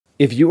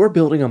If you are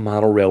building a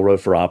model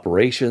railroad for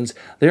operations,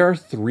 there are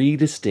three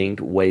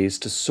distinct ways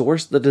to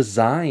source the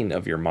design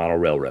of your model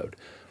railroad: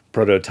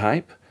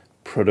 prototype,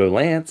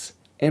 protolance,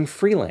 and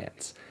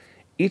freelance.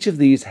 Each of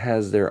these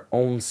has their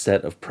own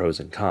set of pros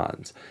and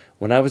cons.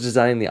 When I was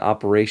designing the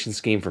operation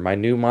scheme for my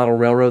new model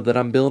railroad that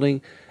I'm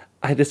building,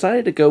 I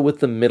decided to go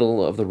with the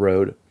middle of the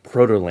road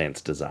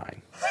protolance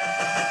design.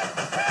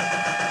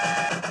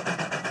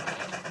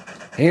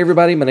 Hey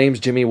everybody, my name's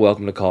Jimmy.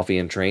 Welcome to Coffee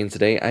and Trains.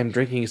 Today I'm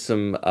drinking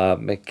some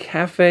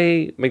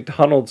McCafe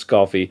McDonald's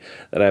coffee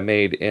that I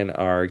made in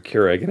our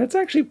Keurig, and it's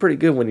actually pretty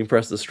good when you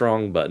press the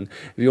strong button.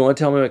 If you want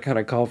to tell me what kind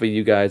of coffee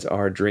you guys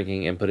are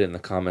drinking and put it in the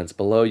comments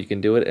below, you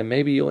can do it, and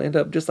maybe you'll end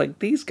up just like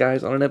these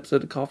guys on an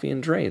episode of Coffee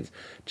and Trains.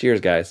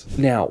 Cheers, guys.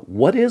 Now,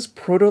 what is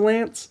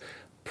protolance?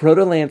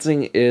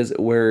 Protolancing is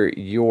where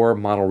your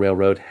model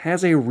railroad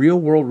has a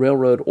real-world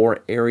railroad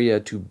or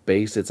area to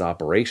base its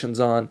operations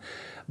on,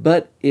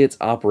 but its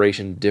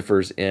operation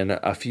differs in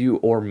a few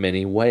or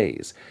many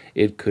ways.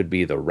 It could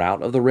be the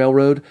route of the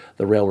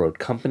railroad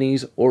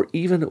companies, or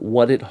even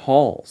what it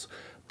hauls.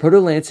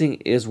 Protolancing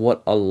is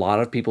what a lot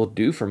of people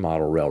do for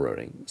model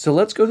railroading. So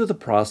let's go through the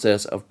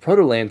process of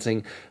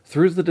protolancing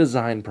through the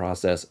design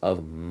process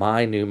of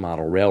my new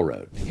model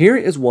railroad. Here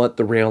is what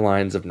the rail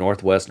lines of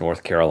Northwest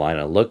North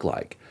Carolina look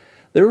like.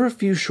 There are a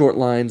few short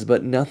lines,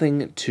 but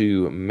nothing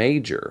too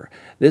major.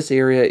 This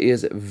area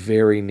is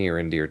very near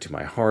and dear to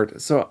my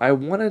heart, so I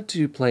wanted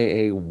to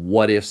play a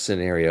what-if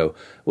scenario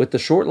with the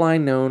short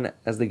line known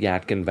as the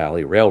Yadkin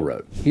Valley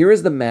Railroad. Here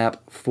is the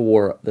map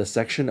for the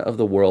section of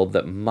the world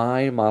that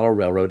my model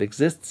railroad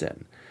exists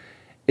in.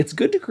 It's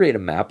good to create a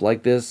map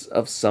like this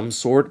of some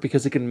sort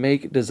because it can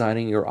make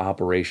designing your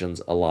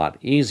operations a lot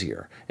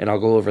easier, and I'll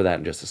go over that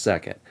in just a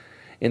second.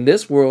 In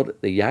this world,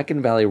 the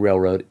Yadkin Valley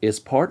Railroad is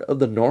part of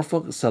the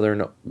Norfolk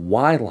Southern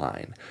Y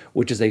Line,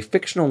 which is a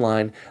fictional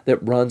line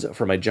that runs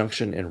from a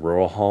junction in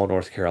Rural Hall,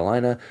 North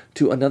Carolina,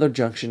 to another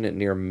junction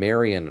near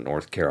Marion,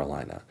 North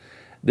Carolina.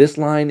 This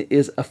line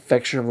is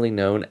affectionately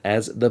known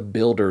as the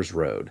Builder's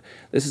Road.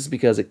 This is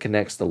because it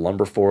connects the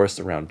lumber forests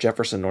around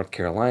Jefferson, North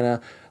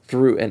Carolina,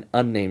 through an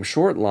unnamed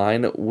short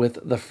line with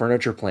the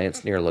furniture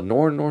plants near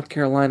Lenoir, North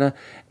Carolina,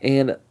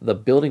 and the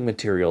building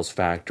materials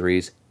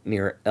factories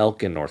near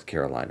Elkin, North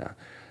Carolina.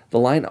 The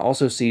line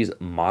also sees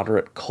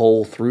moderate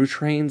coal through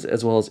trains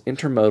as well as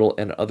intermodal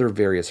and other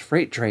various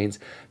freight trains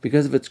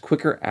because of its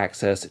quicker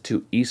access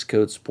to East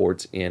Coast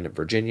ports in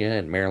Virginia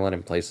and Maryland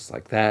and places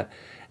like that,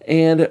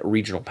 and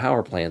regional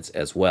power plants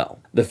as well.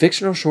 The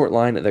fictional short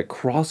line that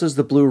crosses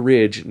the Blue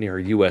Ridge near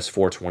US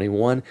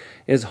 421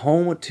 is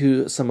home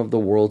to some of the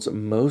world's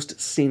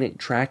most scenic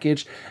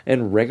trackage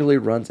and regularly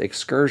runs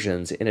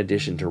excursions in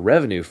addition to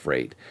revenue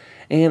freight,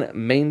 and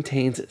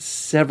maintains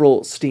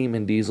several steam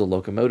and diesel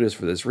locomotives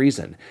for this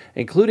reason,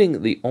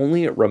 including the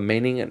only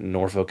remaining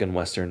Norfolk and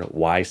Western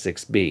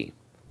Y6B.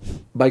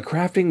 By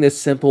crafting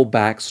this simple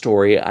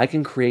backstory, I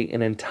can create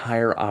an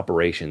entire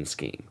operation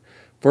scheme.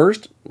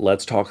 First,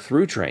 let's talk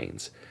through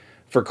trains.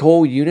 For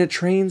coal unit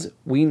trains,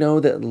 we know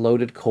that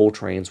loaded coal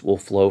trains will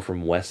flow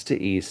from west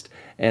to east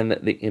and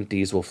that the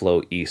empties will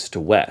flow east to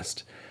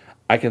west.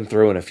 I can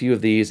throw in a few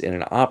of these in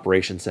an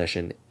operation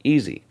session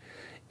easy.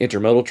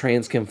 Intermodal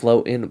trains can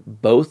flow in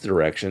both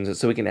directions,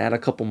 so we can add a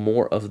couple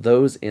more of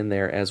those in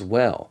there as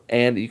well.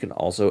 And you can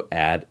also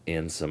add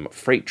in some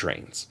freight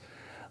trains.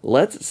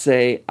 Let's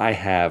say I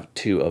have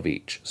two of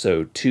each.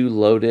 So 2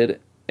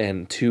 loaded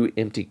and 2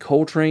 empty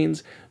coal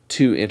trains,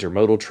 2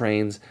 intermodal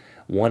trains,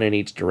 1 in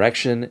each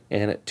direction,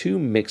 and 2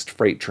 mixed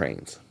freight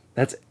trains.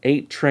 That's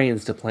 8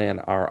 trains to plan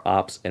our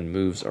ops and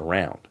moves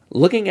around.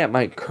 Looking at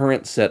my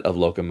current set of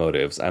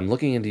locomotives, I'm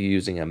looking into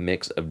using a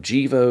mix of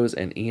GEVOs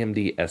and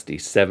EMD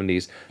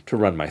SD70s to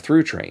run my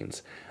through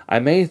trains. I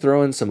may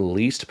throw in some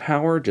leased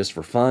power just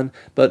for fun,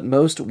 but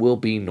most will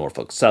be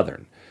Norfolk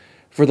Southern.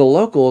 For the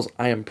locals,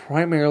 I am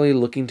primarily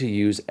looking to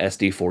use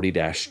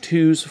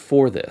SD40-2s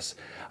for this.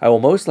 I will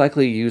most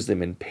likely use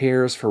them in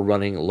pairs for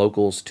running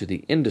locals to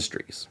the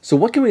industries. So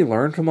what can we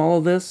learn from all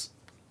of this?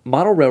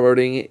 Model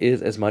railroading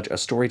is as much a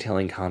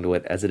storytelling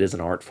conduit as it is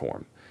an art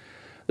form.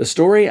 The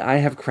story I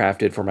have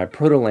crafted for my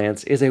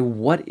protolance is a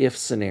what-if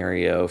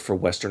scenario for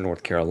Western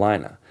North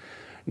Carolina.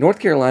 North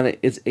Carolina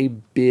is a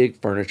big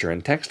furniture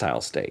and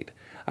textile state.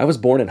 I was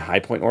born in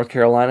High Point, North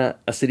Carolina,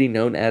 a city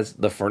known as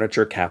the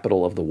furniture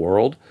capital of the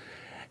world,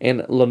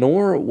 and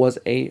Lenoir was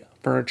a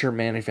furniture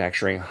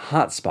manufacturing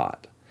hotspot.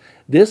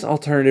 This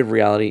alternative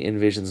reality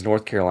envisions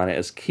North Carolina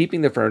as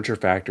keeping the furniture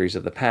factories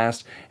of the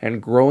past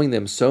and growing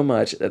them so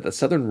much that the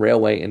Southern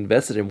Railway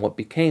invested in what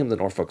became the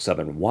Norfolk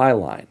Southern Y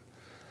Line.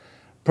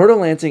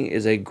 Protolancing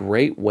is a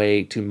great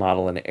way to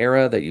model an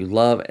era that you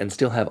love and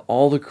still have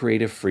all the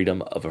creative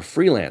freedom of a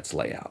freelance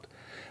layout.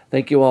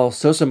 Thank you all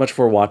so much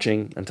for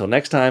watching. Until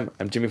next time,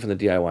 I'm Jimmy from the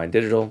DIY and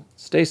Digital.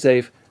 Stay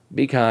safe,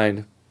 be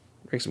kind,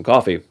 drink some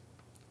coffee,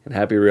 and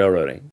happy railroading.